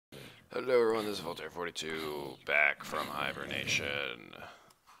Hello everyone, this is Voltair42, back from hibernation.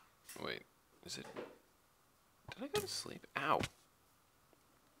 Wait, is it... Did I go to sleep? Ow!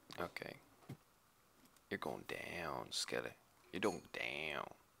 Okay. You're going down, Skelly. You're going down.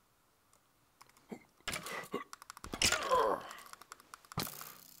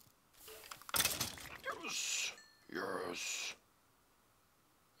 Yes! Yes!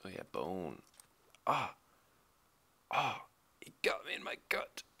 Oh yeah, bone. Ah! Ah! It got me in my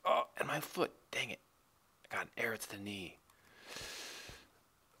gut! Oh, and my foot! Dang it! I got an arrow to the knee.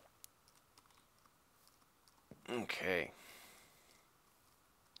 Okay.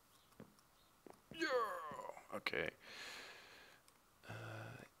 Yeah! Okay.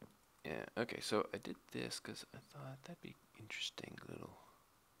 Yeah, okay, so I did this because I thought that'd be interesting little...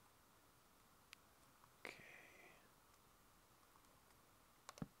 Okay.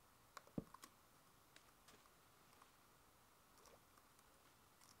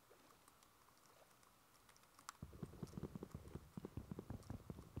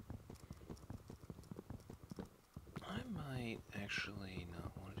 I might actually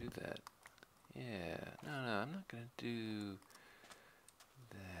not want to do that. Yeah, no, I'm not gonna do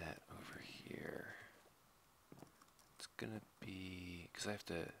that over here. It's gonna be, because I have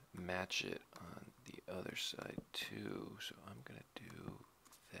to match it on the other side too, so I'm gonna do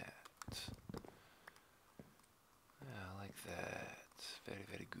that. Yeah, I like that. Very,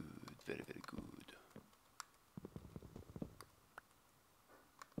 very good. Very, very good.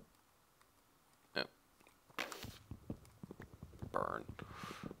 Oh, burn.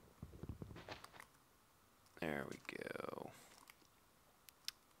 There we go.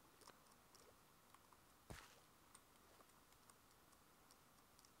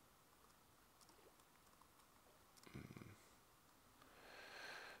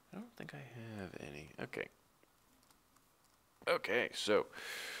 I don't think I have any. Okay. Okay, so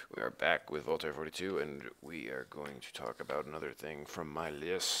we are back with Voltair42, and we are going to talk about another thing from my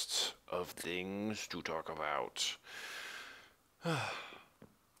list of things to talk about.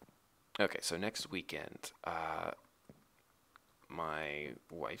 Okay, so next weekend, my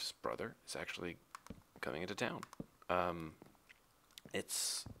wife's brother is actually coming into town. Um,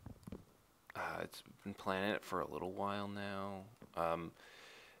 it's it's been planning it for a little while now.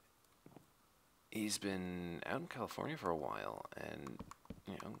 He's been out in California for a while, and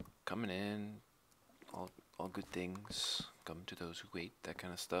coming in, all good things come to those who wait, that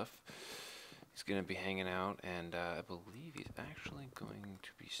kind of stuff. He's gonna be hanging out, and I believe he's actually going to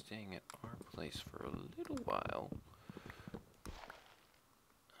be staying at our place for a little while.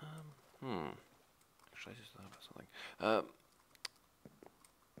 Actually, I just thought about something.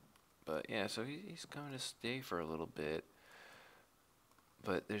 But yeah, so he's coming to stay for a little bit.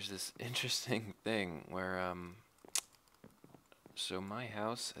 But there's this interesting thing where so my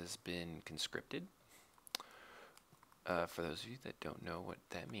house has been conscripted. For those of you that don't know what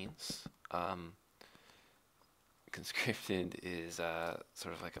that means, conscripted is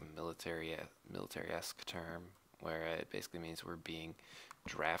sort of like a military-esque term, where it basically means we're being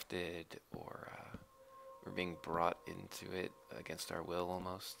drafted or we're being brought into it against our will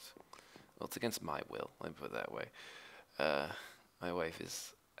almost. Well, it's against my will, let me put it that way. My wife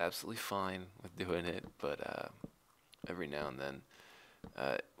is absolutely fine with doing it, but every now and then,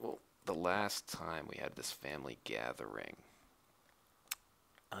 well, the last time we had this family gathering,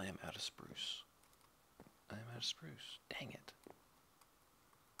 I am out of spruce. I am out of spruce. Dang it.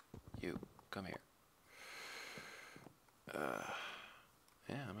 You, come here.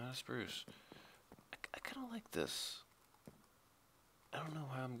 Yeah, I'm out of spruce. I kind of like this. I don't know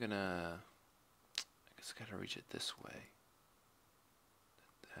how I'm gonna... I guess I gotta reach it this way.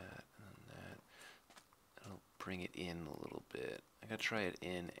 That, and then that. That'll bring it in a little bit. I gotta try it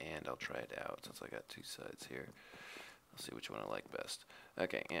in and I'll try it out since I got two sides here. I'll see which one I like best.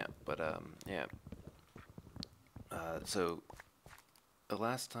 Okay, yeah, but yeah. So the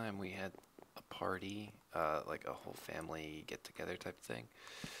last time we had a party, like a whole family get-together type thing,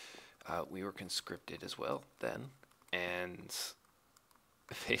 we were conscripted as well then, and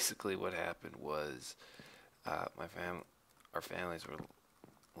basically what happened was our families were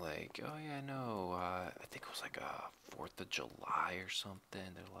like, oh yeah, no, I think it was like a 4th of July or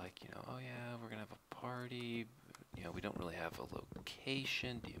something. They're like, oh yeah, we're gonna have a party. We don't really have a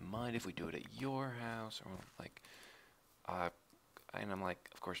location. Do you mind if we do it at your house? Or like, and I'm like,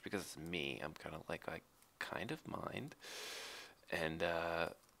 of course, because it's me, I'm kind of like, I kind of mind. And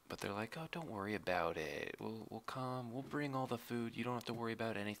but they're like, oh, don't worry about it. We'll come. We'll bring all the food. You don't have to worry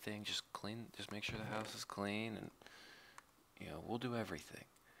about anything. Just clean. Just make sure the house is clean, and we'll do everything.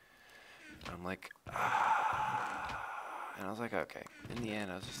 And I'm like, And I was like, okay. In the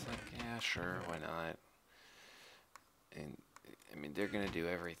end, I was just like, yeah, sure, why not? And I mean, they're gonna do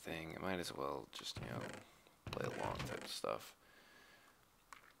everything. I might as well just, you know, play along type of stuff.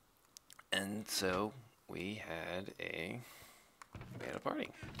 And so we had a party,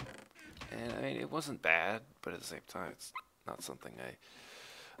 and I mean, it wasn't bad, but at the same time, it's not something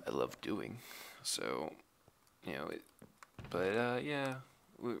I love doing. So, you know, yeah,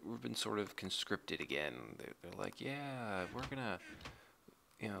 we've been sort of conscripted again. They're like, yeah, we're gonna,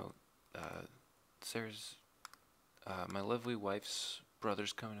 you know, Sarah's, my lovely wife's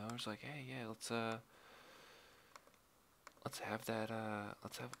brother's coming over. It's like, hey, yeah, let's have that,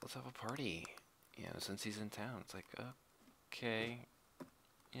 let's have a party, you know, since he's in town. It's like, okay,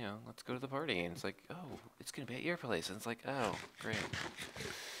 you know, let's go to the party. And it's like, oh, it's gonna be at your place. And it's like, oh, great.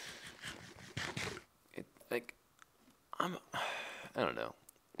 Like, I don't know.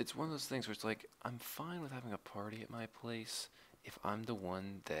 It's one of those things where it's like, I'm fine with having a party at my place if I'm the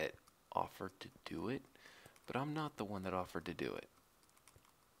one that offered to do it, but I'm not the one that offered to do it.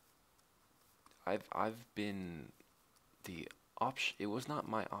 I've been the option. It was not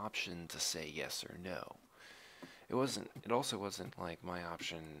my option to say yes or no. It wasn't. It also wasn't like my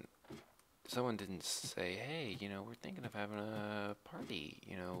option. Someone didn't say, hey, you know, we're thinking of having a party.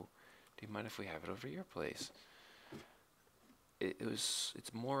 You know, do you mind if we have it over at your place?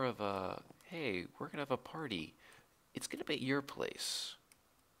 It's more of a, hey, we're gonna have a party. It's gonna be at your place.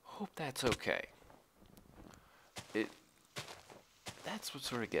 Hope that's okay. It that's what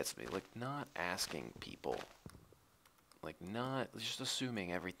sort of gets me, like not asking people, like not just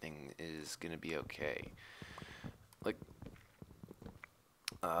assuming everything is gonna be okay. Like,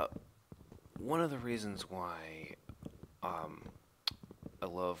 one of the reasons why I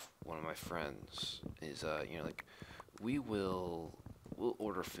love one of my friends is you know, like we'll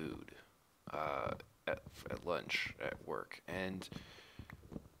order food uh, at lunch at work, and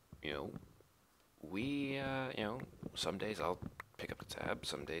you know you know, some days I'll pick up the tab,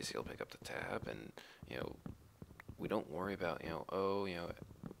 some days he'll pick up the tab, and you know, we don't worry about, you know, oh, you know,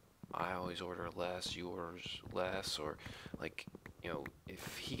 I always order less, you orders less, or like, you know,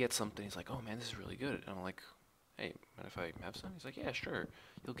 if he gets something, he's like, oh man, this is really good, and I'm like, hey, mind if I have some? He's like, yeah, sure.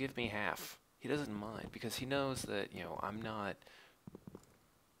 He'll give me half. He doesn't mind because he knows that, you know, I'm not.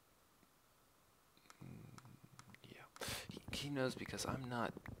 Yeah, he knows because I'm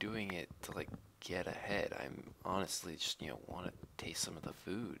not doing it to like get ahead. I'm honestly just, you know, want to taste some of the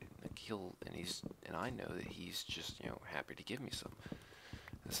food. Like and I know that he's just, you know, happy to give me some.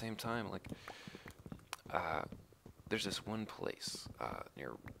 At the same time, like, uh, there's this one place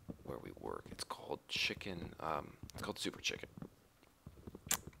near where we work. It's called Chicken. It's called Super Chicken,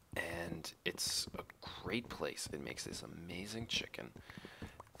 and it's a great place. It makes this amazing chicken,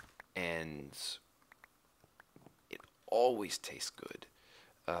 and it always tastes good.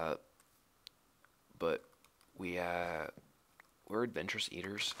 Uh, but we we're adventurous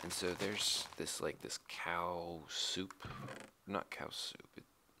eaters, and so there's this cow soup, not cow soup.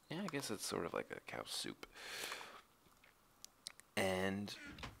 Yeah, I guess it's sort of like a cow soup, and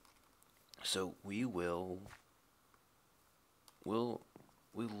so we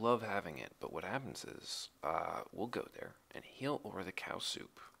love having it. But what happens is we'll go there, and he'll order the cow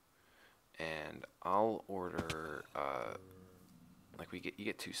soup, and I'll order like you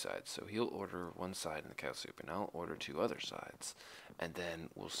get two sides. So he'll order one side in the cow soup, and I'll order two other sides, and then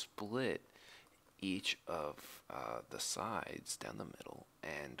we'll split each of the sides down the middle,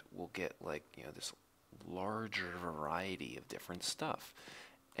 and we'll get like, you know, this larger variety of different stuff.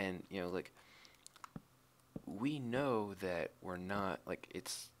 And you know, like, we know that we're not like,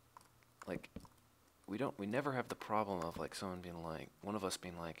 it's like, we never have the problem of like someone being like, one of us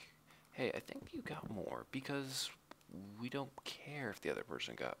being like, hey, I think you got more, because we don't care if the other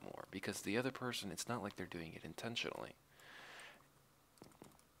person got more, because the other person, it's not like they're doing it intentionally.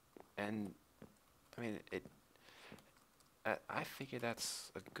 And I mean, I figure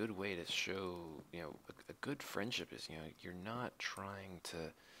that's a good way to show, you know, a good friendship is, you know, you're not trying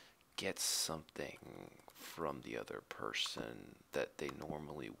to get something from the other person that they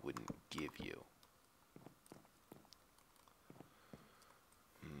normally wouldn't give you.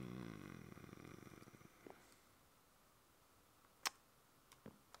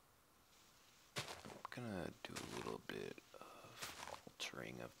 I'm gonna do a little bit of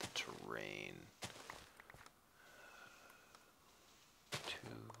altering of the terrain. 2,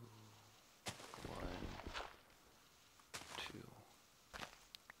 1, 2,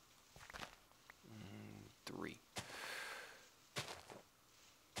 3,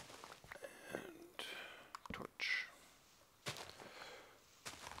 and torch.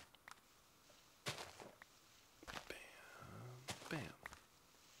 Bam.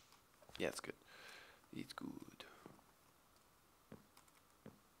 Yeah, it's good. It's good.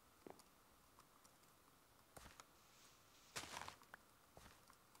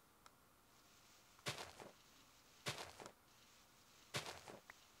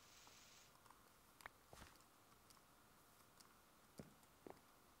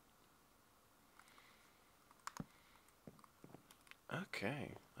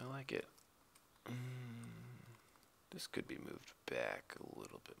 Okay, I like it. This could be moved back a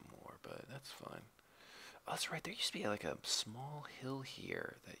little bit more, but that's fine. Oh, that's right. There used to be like a small hill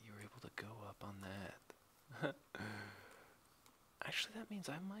here that you were able to go up on that. Actually, that means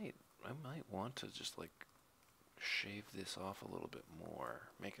I might want to just like shave this off a little bit more,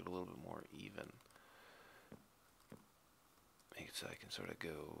 make it a little bit more even. Make it so I can sort of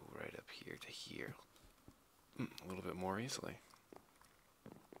go right up here to here a little bit more easily.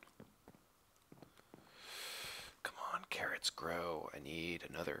 Come on, carrots grow. I need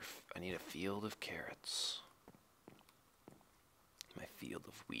a field of carrots. My field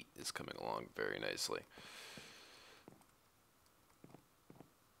of wheat is coming along very nicely.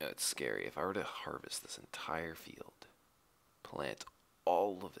 It's scary. If I were to harvest this entire field, plant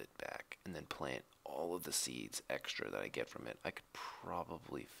all of it back, and then plant all of the seeds extra that I get from it, I could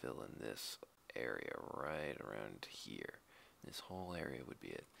probably fill in this area right around here. This whole area would be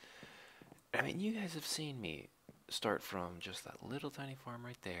it. I mean, you guys have seen me start from just that little tiny farm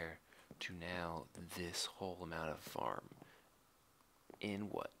right there to now this whole amount of farm in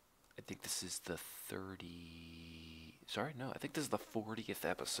what? I think this is the 30... Sorry, no, I think this is the 40th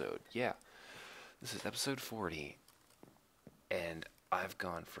episode. Yeah, this is episode 40. And I've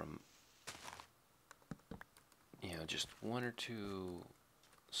gone from, just one or two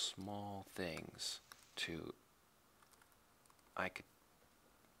small things to I could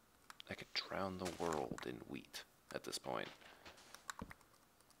drown the world in wheat at this point.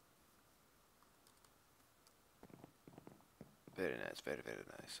 Very nice, very, very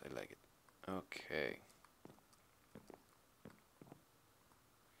nice. I like it. Okay.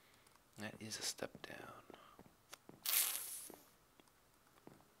 That is a step down.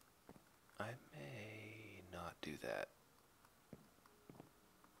 I may not do that.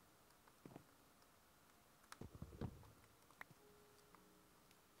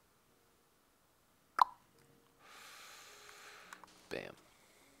 Bam.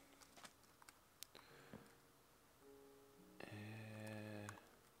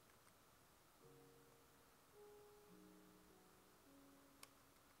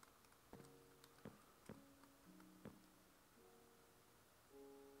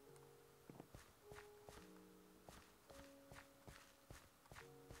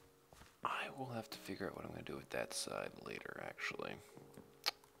 I will have to figure out what I'm going to do with that side later, actually.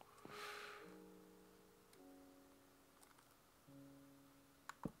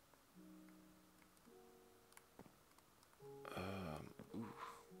 Ooh.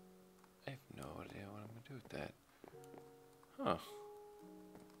 I have no idea what I'm going to do with that. Huh.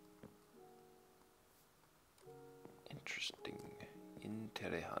 Interesting.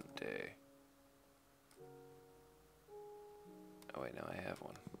 Interessante. Oh wait, now I have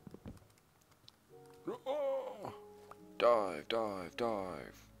one. Oh! Dive, dive,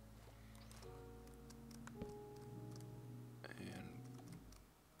 dive. And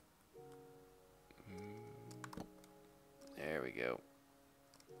there we go.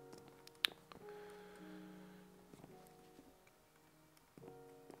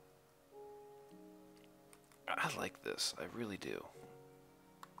 I like this. I really do.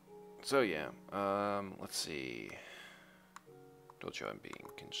 So yeah, let's see. Told you I'm being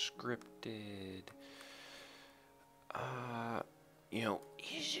conscripted.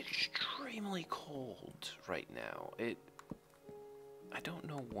 It's extremely cold right now. I don't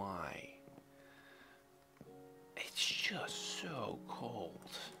know why. It's just so cold.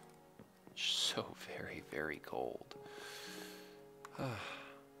 So very, very cold. I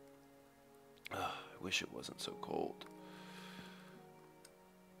wish it wasn't so cold.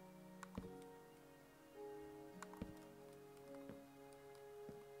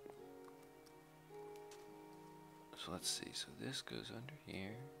 So let's see, so this goes under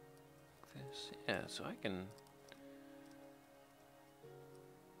here, like this, yeah, so I can,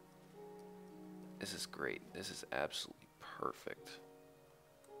 this is great, this is absolutely perfect.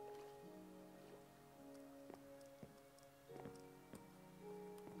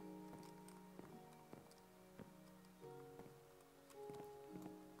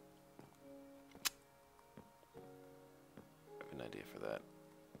 I have an idea for that.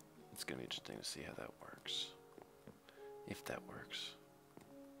 It's going to be interesting to see how that works. If that works.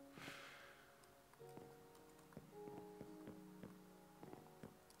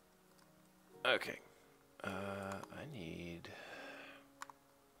 Okay. I need...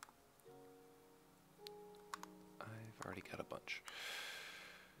 I've already got a bunch.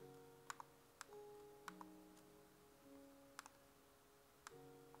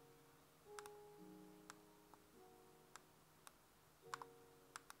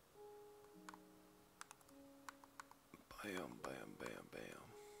 Bam, bam, bam, bam.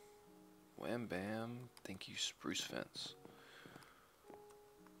 Wham, bam. Thank you, spruce fence.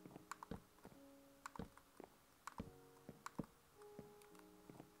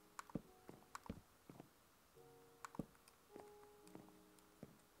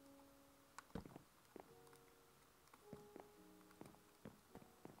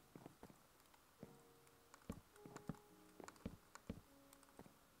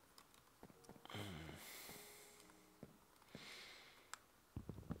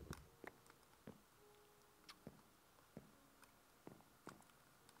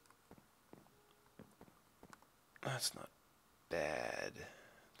 That's not bad.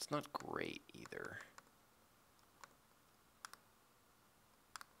 It's not great either.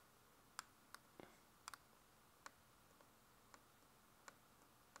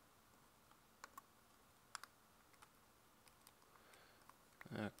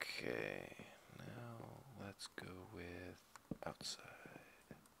 Okay, now let's go with outside,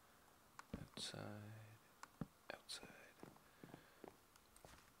 outside, outside.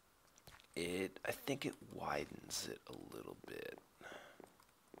 I think it widens it a little bit.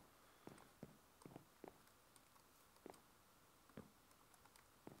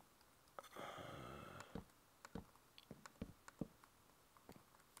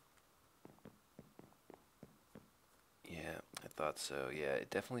 Yeah, I thought so. Yeah, it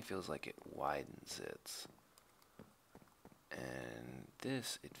definitely feels like it widens it. And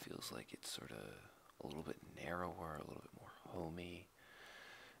this, it feels like it's sort of a little bit narrower, a little bit more homey.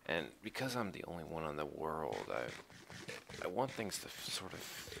 And because I'm the only one on the world, I want things to sort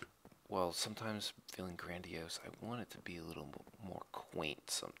of, well, sometimes feeling grandiose, I want it to be a little more quaint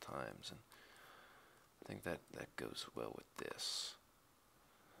sometimes. And I think that goes well with this.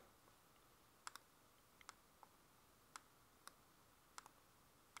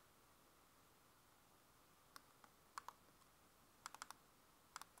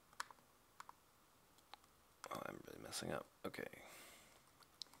 Oh, I'm really messing up. Okay.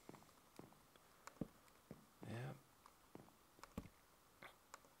 Yeah.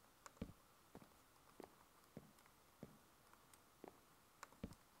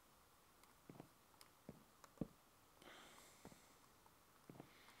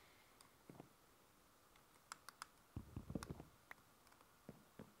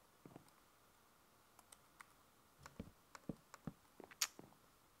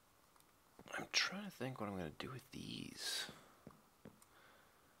 I'm trying to think what I'm going to do with these.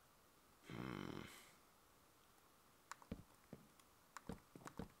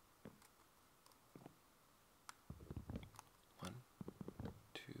 One,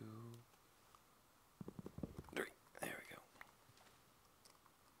 two, three. There we go.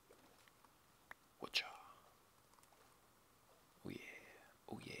 Whatcha? Oh yeah.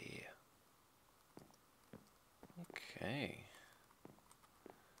 Oh yeah. Okay.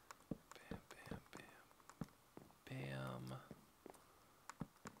 Bam, bam, bam. Bam.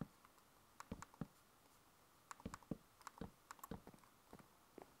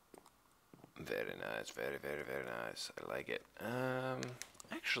 Very nice. Very, very, very nice. I like it.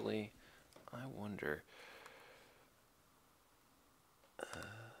 Actually, I wonder.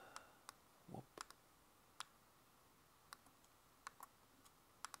 Whoop.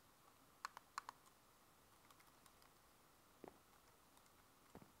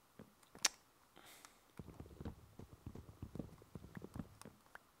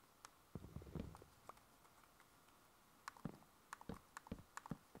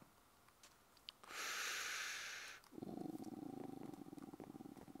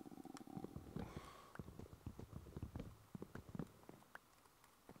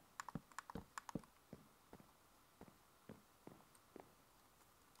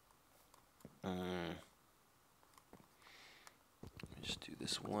 Let me just do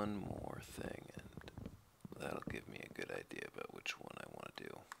this one more thing, and that'll give me a good idea about which one I want to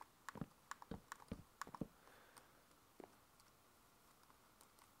do.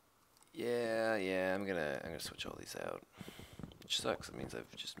 Yeah, I'm gonna switch all these out. Which sucks. It means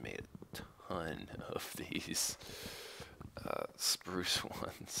I've just made a ton of these spruce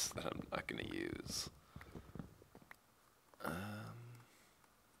ones that I'm not gonna use. Did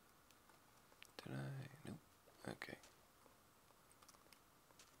I? Nope. Okay.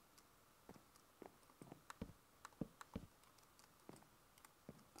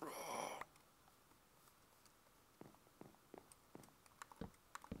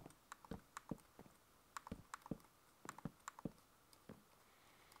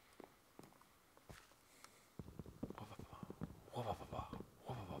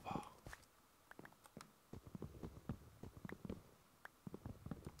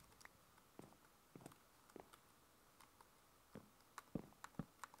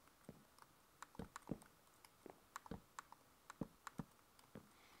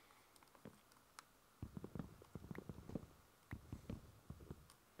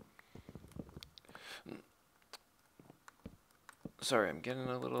 Sorry, I'm getting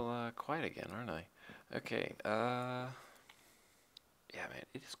a little quiet again, aren't I? Okay, yeah, man,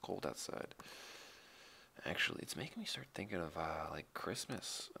 it is cold outside. Actually, it's making me start thinking of, like,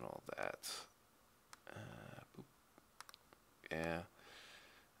 Christmas and all that. Boop. Yeah.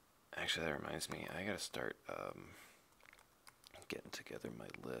 Actually, that reminds me, I gotta start, getting together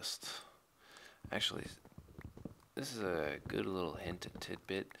my list. Actually, this is a good little hint and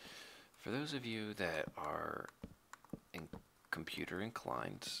tidbit. For those of you that are computer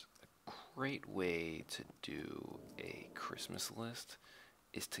inclined, a great way to do a Christmas list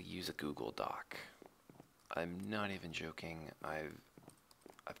is to use a Google Doc. I'm not even joking. I've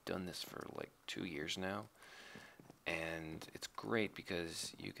done this for like 2 years now, and it's great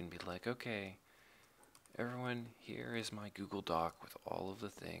because you can be like, okay, everyone, here is my Google Doc with all of the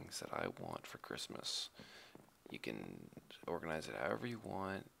things that I want for Christmas. You can organize it however you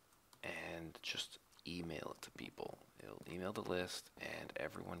want and just email it to people. It'll email the list and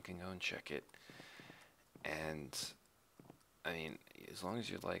everyone can go and check it. And I mean, as long as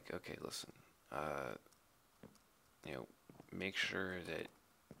you're like, okay, listen, you know, make sure that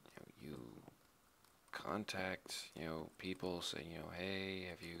you contact, people, say, hey,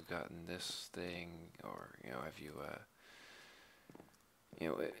 have you gotten this thing, or have you,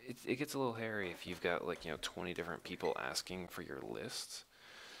 it gets a little hairy if you've got like 20 different people asking for your list.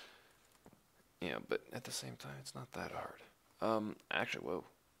 But at the same time, it's not that hard. Actually, whoa.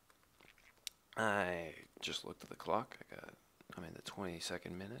 I just looked at the clock. I'm in the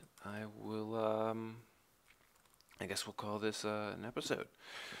 22nd minute. I guess we'll call this an episode.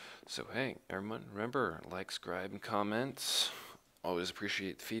 So, hey, everyone, remember, like, subscribe, and comment. Always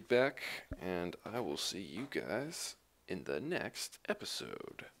appreciate the feedback. And I will see you guys in the next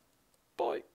episode. Bye.